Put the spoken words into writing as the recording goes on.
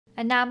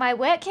And now my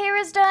work here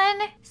is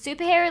done.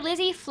 Superhero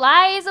Lizzie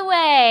flies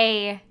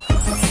away.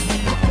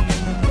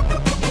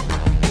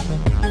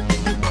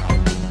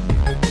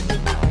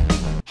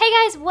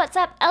 Hey guys, what's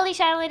up?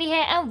 LDShadowLady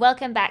here and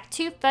welcome back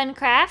to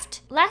FunCraft.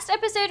 Last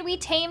episode we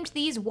tamed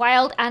these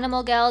wild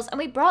animal girls and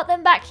we brought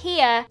them back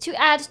here to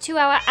add to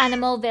our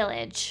animal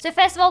village. So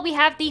first of all we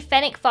have the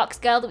fennec fox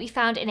girl that we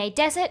found in a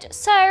desert.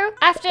 So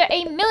after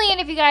a million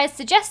of you guys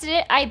suggested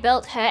it, I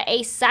built her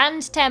a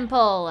sand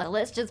temple.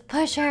 Let's just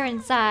push her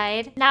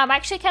inside. Now I'm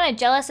actually kind of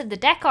jealous of the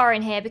decor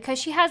in here because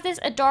she has this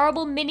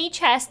adorable mini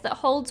chest that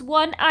holds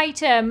one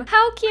item.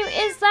 How cute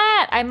is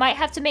that? I might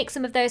have to make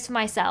some of those for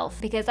myself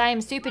because I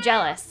am super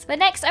jealous. But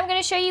next I'm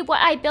going to show you what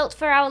I built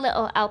for our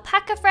little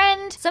alpaca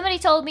friend. Somebody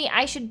told me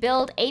I should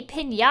build a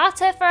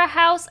piñata for a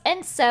house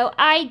and so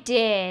I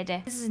did.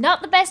 This is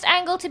not the best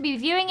angle to be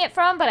viewing it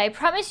from, but I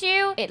promise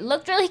you it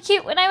looked really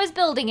cute when I was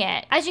building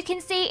it. As you can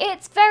see,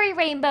 it's very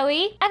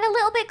rainbowy and a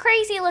little bit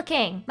crazy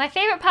looking. My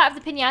favorite part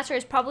of the piñata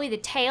is probably the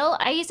tail.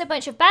 I used a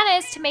bunch of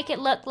banners to make it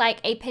look like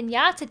a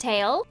piñata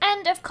tail,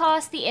 and of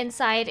course the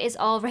inside is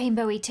all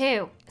rainbowy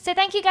too. So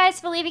thank you guys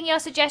for leaving your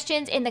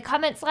suggestions in the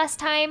comments last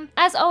time.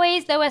 As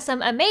always, there were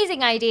some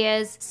amazing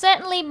ideas,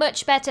 certainly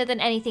much better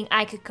than anything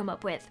I could come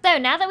up with. So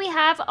now that we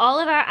have all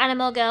of our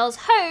animal girls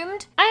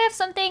homed, I have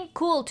something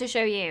cool to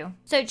show you.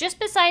 So just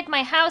beside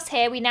my house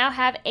here, we now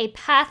have a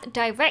path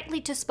directly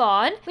to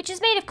spawn, which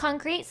is made of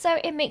concrete, so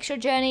it makes your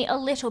journey a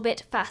little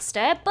bit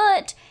faster.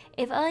 But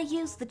if I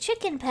use the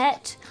chicken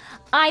pet,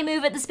 I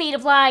move at the speed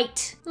of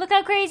light. Look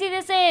how crazy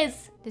this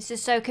is. This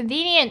is so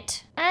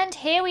convenient. And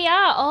here we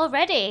are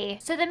already.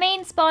 So the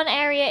main spawn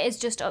area is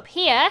just up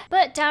here,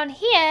 but down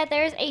here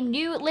there is a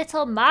new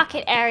little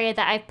market area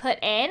that I've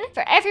put in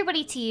for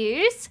everybody to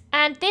use.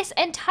 And this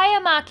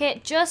entire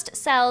market just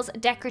sells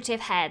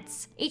decorative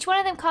heads. Each one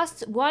of them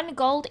costs 1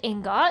 gold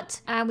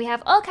ingot. And we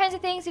have all kinds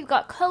of things. We've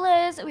got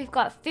colors, we've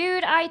got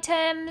food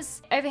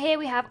items. Over here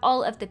we have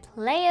all of the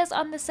players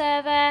on the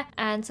server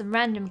and some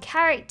random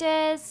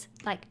characters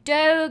like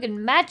Doge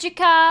and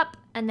Magikarp.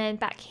 And then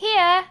back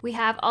here, we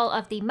have all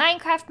of the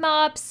Minecraft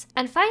mobs.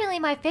 And finally,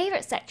 my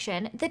favorite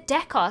section, the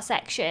decor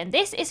section.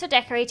 This is for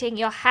decorating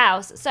your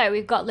house. So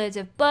we've got loads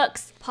of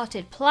books,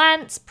 potted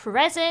plants,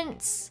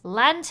 presents,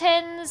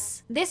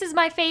 lanterns. This is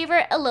my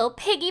favorite, a little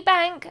piggy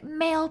bank,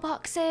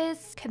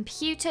 mailboxes,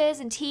 computers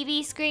and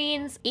TV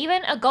screens,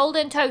 even a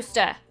golden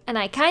toaster. And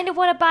I kind of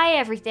want to buy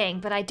everything,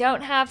 but I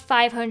don't have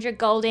 500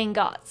 gold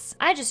ingots.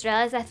 I just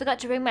realized I forgot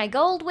to bring my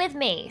gold with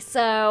me,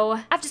 so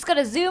I've just got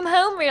to zoom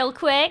home real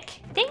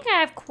quick. I think I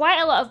have quite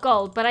a lot of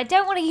gold, but I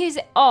don't want to use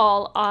it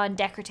all on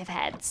decorative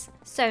heads.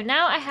 So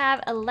now I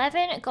have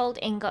 11 gold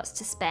ingots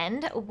to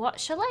spend. What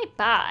shall I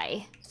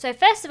buy? So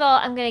first of all,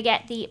 I'm going to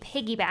get the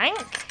piggy bank.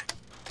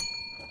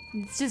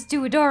 It's just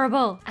too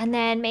adorable. And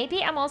then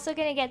maybe I'm also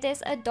going to get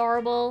this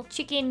adorable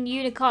chicken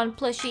unicorn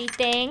plushie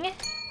thing.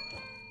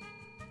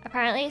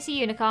 Apparently it's a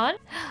unicorn.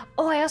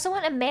 Oh, I also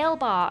want a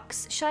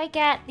mailbox. Should I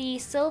get the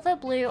silver,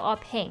 blue, or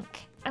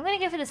pink? I'm gonna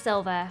go for the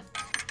silver.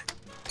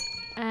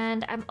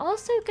 And I'm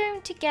also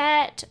going to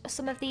get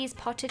some of these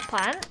potted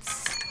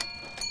plants.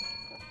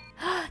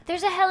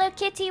 There's a Hello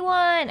Kitty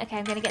one. Okay,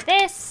 I'm gonna get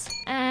this.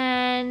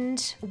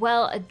 And,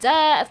 well,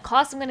 duh, of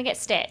course I'm gonna get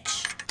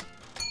Stitch.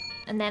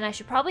 And then I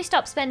should probably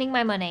stop spending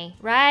my money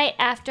right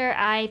after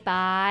I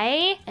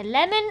buy a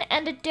lemon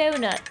and a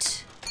donut.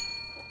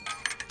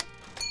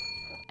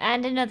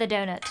 And another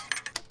donut.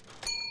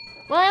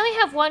 Well, I only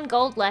have 1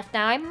 gold left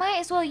now. I might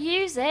as well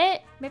use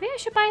it. Maybe I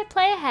should buy a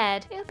player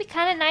head. It would be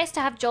kind of nice to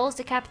have Joel's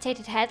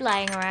decapitated head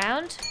lying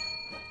around.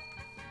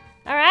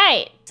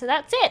 Alright, so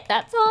that's it.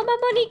 That's all my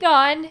money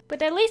gone.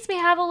 But at least we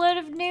have a load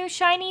of new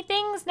shiny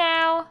things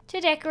now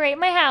to decorate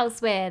my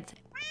house with.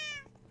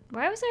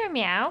 Why was there a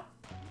meow?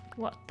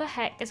 What the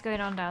heck is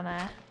going on down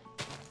there?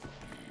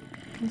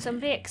 Can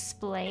somebody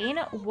explain?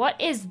 What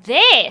is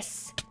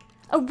this?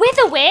 A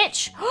wither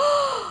witch?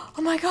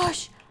 Oh my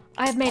gosh.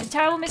 I have made a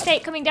terrible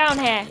mistake coming down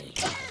here.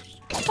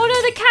 Oh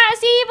no, the cat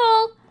is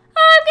evil.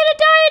 Oh, I'm gonna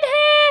die in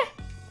here.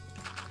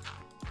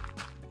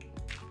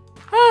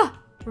 Oh,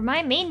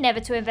 remind me never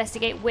to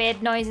investigate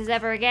weird noises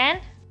ever again.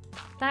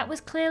 That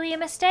was clearly a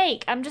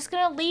mistake. I'm just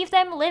gonna leave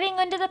them living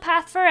under the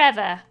path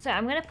forever. So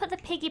I'm gonna put the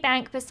piggy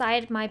bank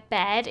beside my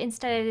bed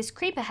instead of this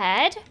creeper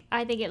head.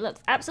 I think it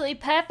looks absolutely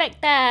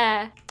perfect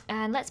there.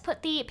 And let's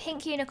put the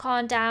pink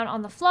unicorn down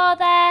on the floor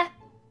there.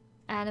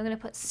 And I'm going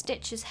to put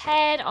Stitch's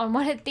head on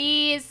one of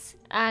these.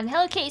 And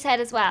Hello Kitty's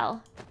head as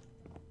well.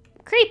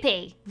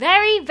 Creepy.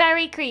 Very,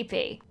 very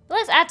creepy.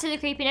 Let's add to the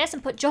creepiness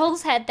and put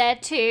Joel's head there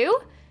too.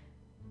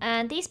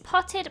 And these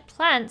potted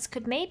plants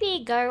could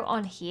maybe go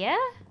on here.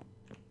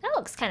 That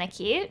looks kind of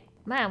cute.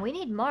 Man, we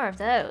need more of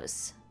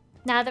those.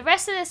 Now the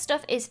rest of this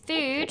stuff is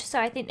food. So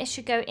I think this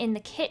should go in the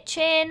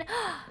kitchen.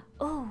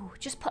 Oh,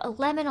 just put a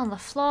lemon on the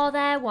floor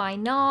there. Why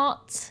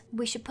not?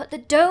 We should put the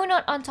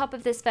donut on top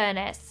of this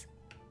furnace.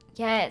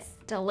 Yes,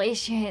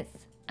 delicious.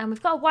 And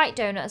we've got a white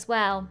donut as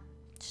well.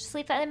 Just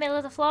leave that in the middle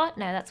of the floor?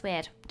 No, that's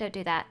weird. Don't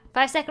do that.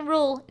 5-second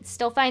rule. It's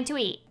still fine to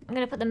eat. I'm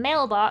gonna put the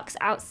mailbox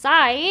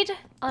outside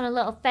on a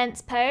little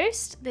fence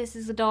post. This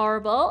is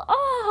adorable.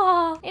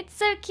 Oh, it's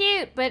so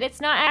cute, but it's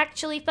not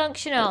actually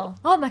functional.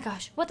 Oh my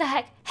gosh, what the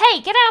heck?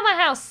 Hey, get out of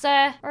my house,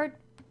 sir. Or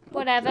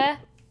whatever.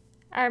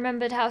 I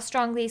remembered how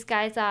strong these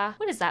guys are.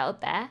 What is that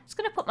up there? I'm just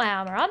gonna put my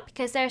armor on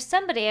because there's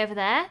somebody over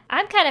there.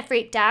 I'm kind of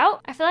freaked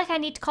out. I feel like I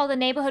need to call the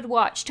neighborhood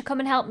watch to come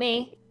and help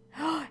me.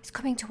 It's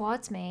coming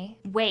towards me.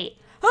 Wait.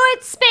 Oh,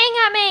 it's spitting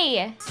at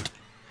me!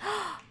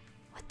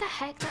 What the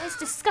heck? That is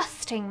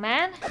disgusting,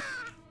 man.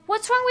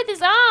 What's wrong with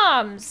his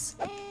arms?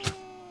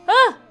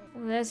 Oh,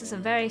 those are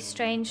some very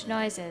strange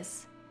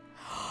noises.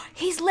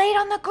 He's laid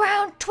on the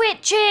ground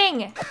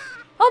twitching!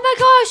 Oh my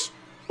gosh!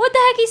 What the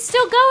heck? He's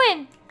still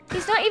going!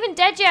 He's not even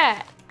dead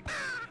yet.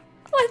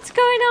 What's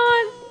going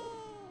on?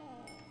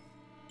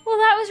 Well,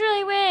 that was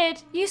really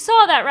weird. You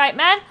saw that, right,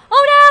 man?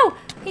 Oh no!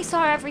 He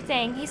saw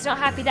everything. He's not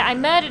happy that I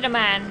murdered a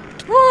man.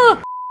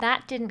 Woo!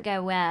 That didn't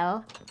go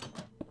well.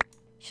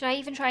 Should I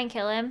even try and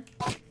kill him?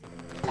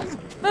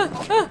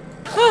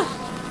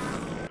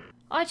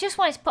 I just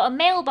wanted to put a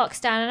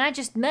mailbox down and I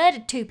just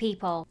murdered 2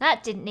 people.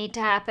 That didn't need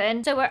to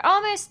happen. So we're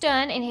almost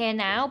done in here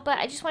now, but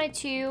I just wanted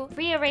to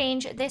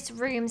rearrange this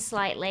room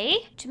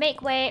slightly to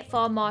make way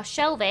for more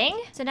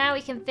shelving. So now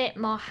we can fit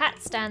more hat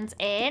stands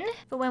in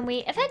for when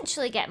we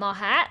eventually get more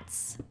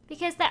hats,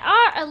 because there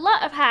are a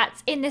lot of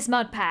hats in this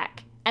mod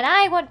pack. And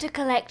I want to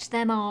collect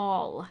them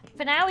all.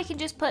 For now, we can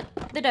just put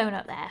the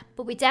donut there.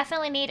 But we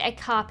definitely need a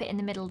carpet in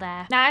the middle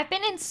there. Now, I've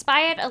been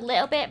inspired a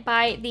little bit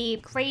by the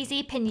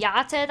crazy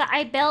piñata that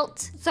I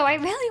built. So I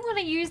really want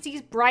to use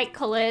these bright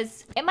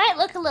colors. It might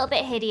look a little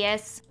bit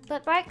hideous,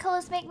 but bright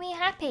colors make me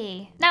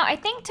happy. Now, I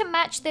think to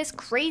match this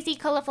crazy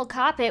colorful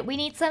carpet, we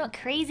need some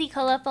crazy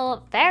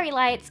colorful fairy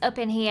lights up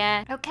in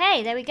here.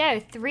 Okay, there we go.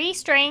 3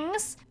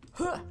 strings.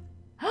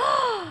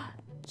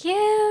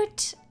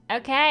 Cute.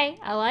 Okay,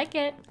 I like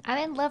it. I'm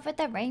in love with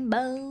the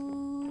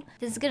rainbow.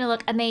 This is gonna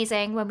look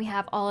amazing when we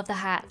have all of the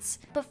hats.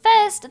 But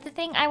first, the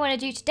thing I wanna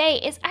do today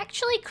is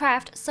actually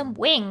craft some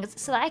wings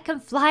so that I can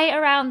fly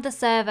around the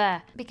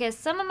server. Because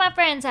some of my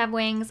friends have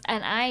wings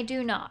and I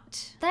do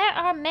not. There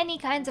are many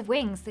kinds of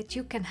wings that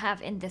you can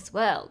have in this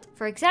world.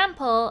 For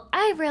example,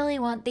 I really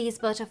want these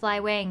butterfly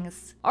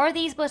wings. Or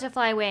these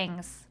butterfly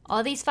wings.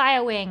 Or these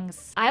fire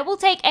wings. I will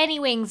take any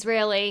wings,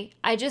 really.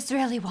 I just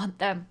really want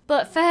them.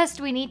 But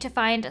first, we need to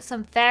find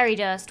some fairy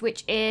dust,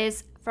 which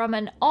is from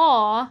an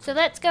ore. So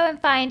let's go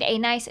and find a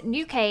nice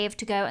new cave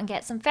to go and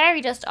get some fairy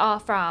dust ore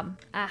from.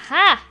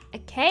 Aha! A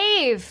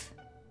cave!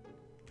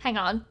 Hang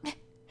on.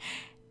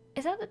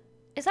 Is that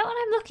what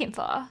I'm looking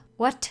for?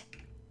 What?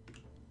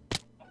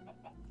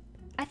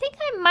 I think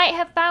I might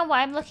have found what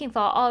I'm looking for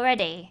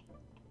already.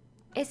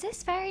 Is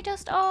this fairy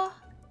dust ore?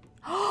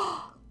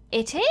 Oh!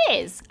 It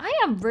is! I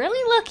am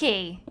really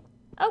lucky.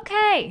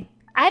 Okay.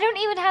 I don't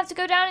even have to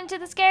go down into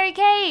the scary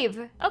cave.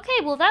 Okay,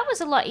 well that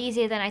was a lot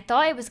easier than I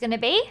thought it was gonna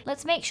be.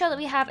 Let's make sure that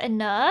we have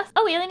enough.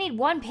 Oh, we only need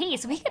 1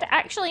 piece. We could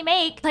actually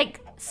make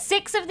like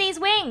 6 of these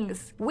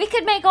wings. We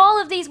could make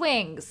all of these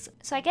wings.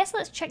 So I guess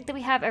let's check that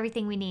we have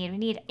everything we need. We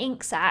need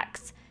ink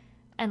sacs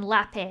and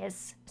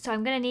lapis. So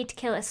I'm gonna need to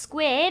kill a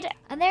squid.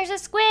 And there's a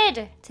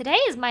squid. Today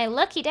is my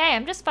lucky day.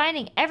 I'm just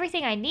finding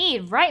everything I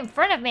need right in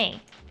front of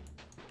me.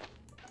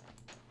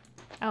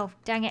 Oh,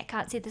 dang it,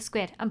 can't see the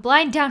squid. I'm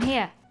blind down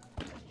here.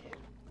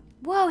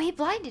 Whoa, he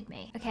blinded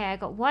me. Okay, I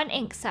got 1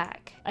 ink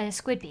sac and a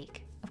squid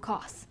beak, of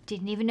course.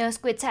 Didn't even know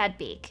squids had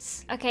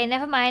beaks. Okay,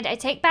 never mind. I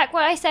take back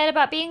what I said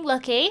about being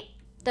lucky.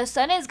 The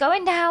sun is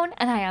going down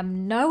and I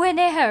am nowhere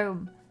near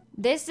home.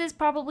 This is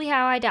probably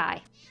how I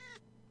die.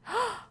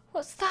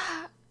 What's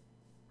that?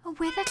 A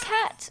wither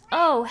cat?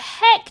 Oh,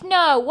 heck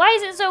no. Why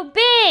is it so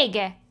big?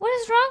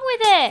 What is wrong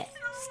with it?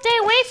 Stay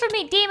away from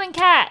me, demon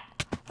cat.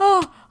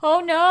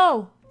 Oh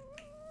no.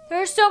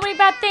 There are so many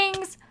bad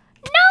things.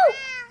 No!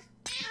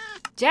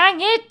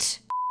 Dang it!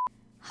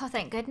 Oh,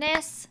 thank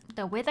goodness.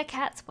 The wither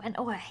cats went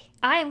away.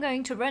 I am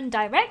going to run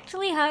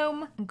directly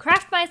home and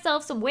craft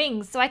myself some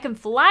wings so I can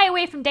fly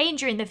away from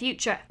danger in the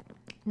future.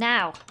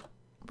 Now,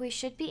 we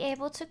should be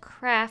able to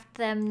craft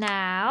them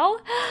now.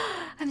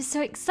 I'm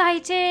so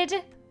excited.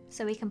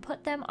 So we can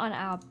put them on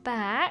our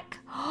back.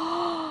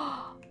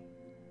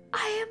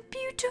 I am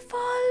beautiful.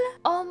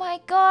 Oh my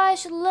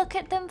gosh, look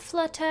at them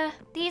flutter.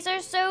 These are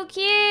so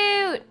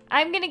cute.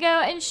 I'm gonna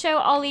go and show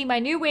Ollie my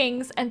new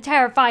wings and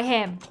terrify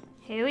him.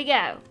 Here we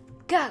go.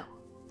 Go.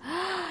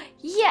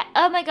 Yeah,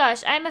 oh my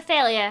gosh, I'm a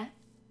failure.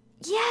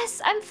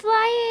 Yes, I'm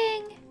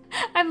flying.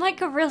 I'm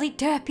like a really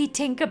derpy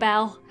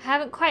Tinkerbell. I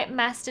haven't quite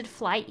mastered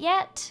flight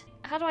yet.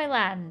 How do I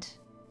land?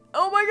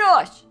 Oh my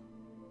gosh.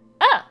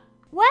 Oh,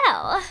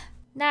 well.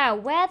 Now,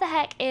 where the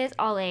heck is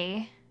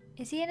Ollie?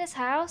 Is he in his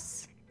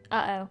house?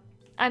 Uh-oh.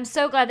 I'm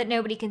so glad that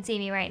nobody can see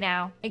me right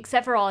now,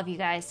 except for all of you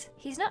guys.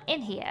 He's not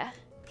in here.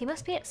 He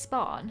must be at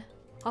spawn.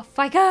 Off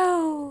I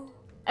go!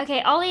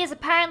 Okay, Ollie is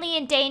apparently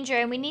in danger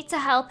and we need to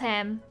help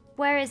him.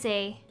 Where is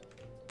he?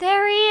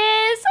 There he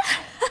is!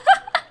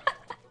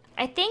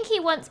 I think he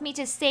wants me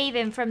to save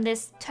him from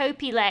this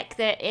Topilek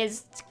that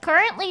is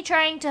currently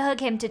trying to hug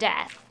him to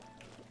death.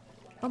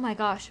 Oh my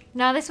gosh.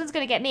 Now this one's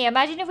gonna get me.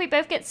 Imagine if we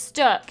both get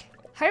stuck.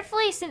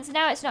 Hopefully, since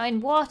now it's not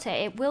in water,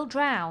 it will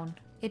drown.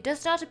 It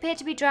does not appear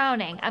to be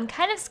drowning. I'm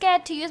kind of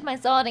scared to use my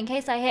sword in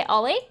case I hit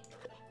Ollie.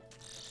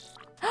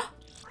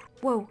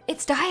 Whoa,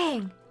 it's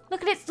dying.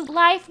 Look at its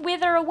life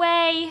wither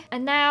away.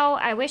 And now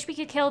I wish we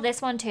could kill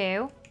this one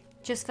too,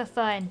 just for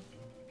fun.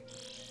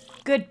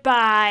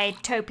 Goodbye,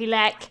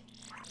 Topilek.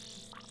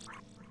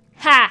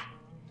 Ha!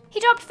 He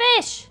dropped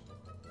fish.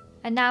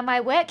 And now my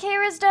work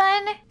here is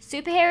done.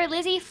 Superhero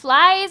Lizzie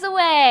flies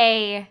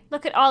away.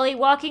 Look at Ollie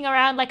walking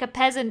around like a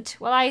peasant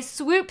while I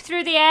swoop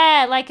through the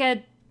air like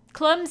a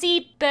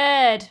clumsy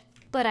bird.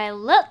 But I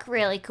look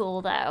really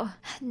cool though.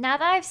 Now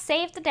that I've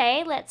saved the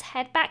day, let's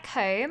head back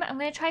home. I'm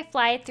gonna try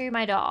fly through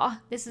my door.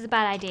 This is a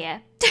bad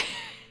idea.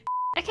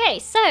 Okay,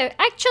 so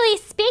actually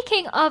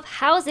speaking of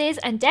houses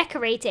and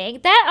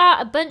decorating, there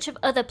are a bunch of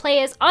other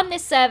players on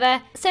this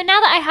server. So now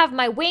that I have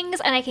my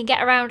wings and I can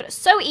get around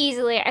so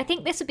easily, I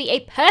think this would be a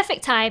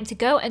perfect time to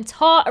go and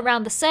tour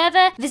around the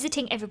server,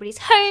 visiting everybody's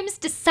homes,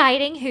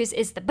 deciding whose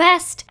is the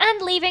best,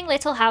 and leaving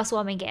little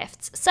housewarming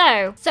gifts.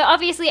 So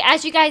obviously,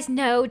 as you guys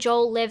know,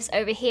 Joel lives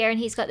over here and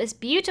he's got this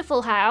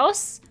beautiful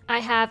house. I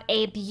have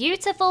a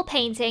beautiful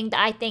painting that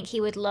I think he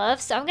would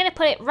love, so I'm going to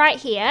put it right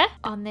here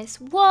on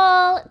this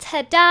wall.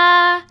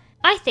 Ta-da!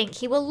 I think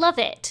he will love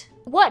it.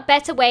 What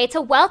better way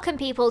to welcome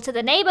people to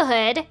the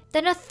neighborhood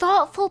than a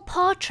thoughtful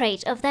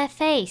portrait of their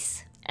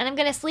face? And I'm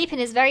going to sleep in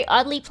his very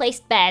oddly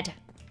placed bed.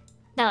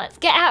 Now let's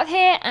get out of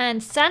here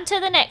and Santa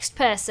the next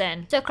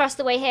person. So across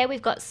the way here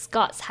we've got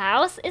Scott's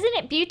house. Isn't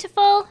it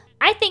beautiful?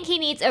 I think he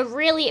needs a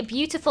really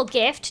beautiful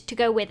gift to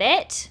go with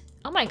it.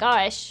 Oh my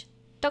gosh.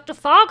 Dr.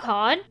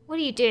 Foghorn, what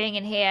are you doing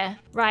in here?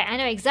 Right, I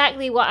know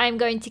exactly what I'm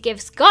going to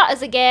give Scott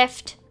as a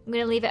gift. I'm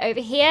going to leave it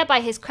over here by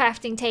his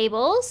crafting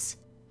tables.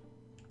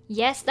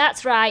 Yes,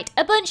 that's right,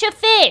 a bunch of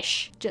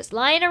fish just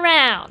lying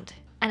around.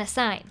 And a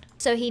sign.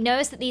 So he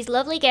knows that these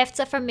lovely gifts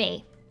are from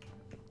me.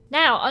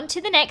 Now, on to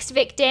the next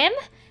victim.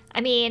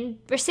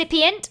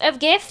 Recipient of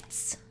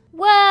gifts.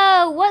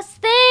 Whoa, what's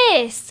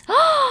this?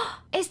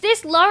 Is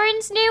this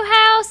Lauren's new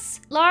house?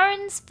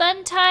 Lauren's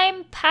Fun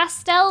Time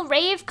Pastel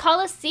Rave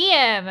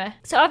Coliseum.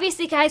 So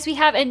obviously, guys, we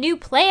have a new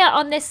player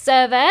on this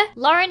server.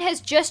 Lauren has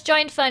just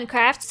joined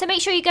FunCraft, so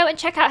make sure you go and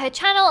check out her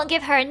channel and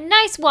give her a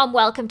nice warm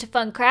welcome to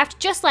FunCraft,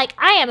 just like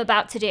I am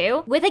about to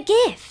do, with a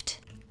gift.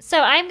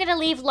 So I'm going to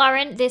leave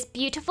Lauren this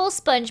beautiful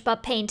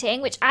SpongeBob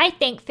painting, which I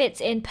think fits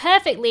in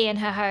perfectly in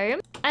her home.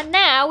 And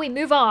now we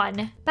move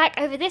on. Back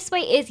over this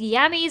way is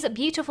Yammy's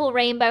beautiful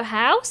rainbow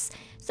house.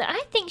 So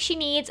I think she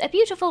needs a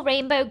beautiful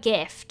rainbow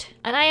gift.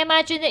 And I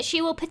imagine that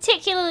she will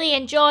particularly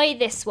enjoy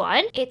this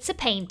one. It's a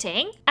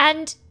painting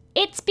and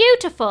it's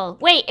beautiful.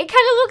 Wait, it kind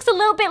of looks a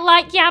little bit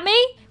like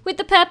Yammy with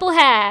the purple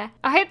hair.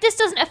 I hope this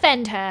doesn't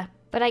offend her,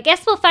 but I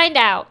guess we'll find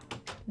out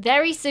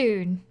very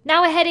soon.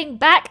 Now we're heading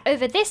back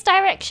over this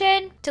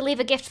direction to leave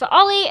a gift for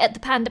Ollie at the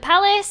Panda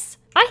Palace.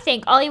 I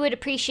think Ollie would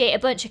appreciate a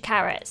bunch of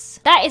carrots.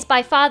 That is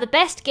by far the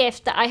best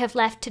gift that I have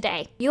left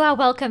today. You are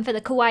welcome for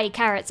the kawaii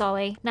carrots,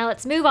 Ollie. Now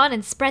let's move on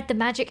and spread the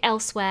magic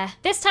elsewhere.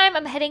 This time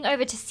I'm heading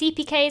over to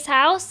CPK's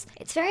house.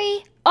 It's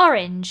very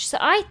orange, so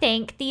I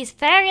think these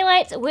fairy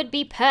lights would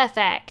be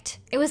perfect.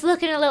 It was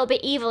looking a little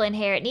bit evil in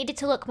here. It needed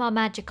to look more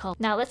magical.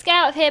 Now let's get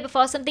out of here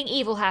before something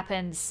evil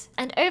happens.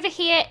 And over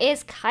here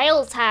is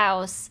Kyle's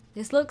house.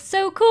 This looks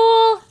so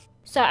cool.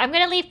 So I'm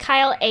going to leave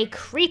Kyle a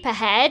creeper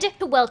head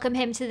to welcome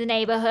him to the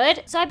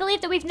neighborhood. So I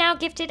believe that we've now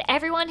gifted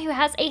everyone who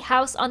has a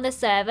house on the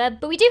server,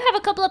 but we do have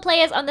a couple of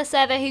players on the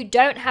server who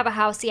don't have a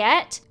house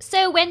yet.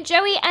 So when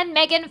Joey and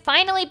Megan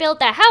finally build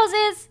their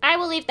houses, I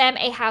will leave them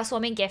a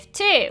housewarming gift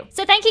too.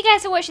 So thank you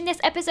guys for watching this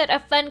episode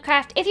of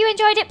FunCraft. If you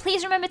enjoyed it,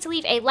 please remember to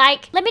leave a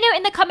like. Let me know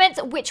in the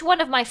comments which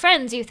one of my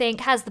friends you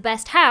think has the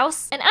best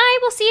house, and I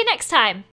will see you next time.